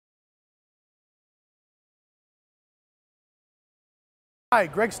Hi,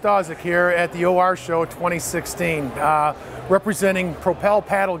 Greg Stosik here at the OR Show 2016, representing Propel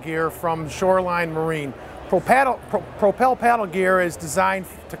Paddle Gear from Shoreline Marine. Propel Paddle Gear is designed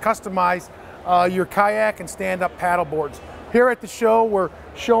to customize your kayak and stand-up paddle boards. Here at the show, we're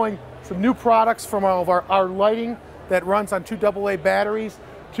showing some new products from all of our lighting that runs on 2 AA batteries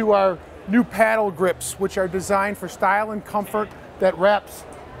to our new paddle grips, which are designed for style and comfort that wraps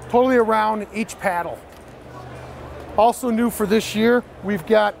totally around each paddle. Also new for this year, we've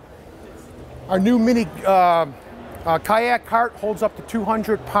got our new mini kayak cart, holds up to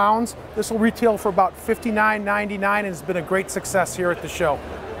 200 pounds. This will retail for about $59.99 and has been a great success here at the show.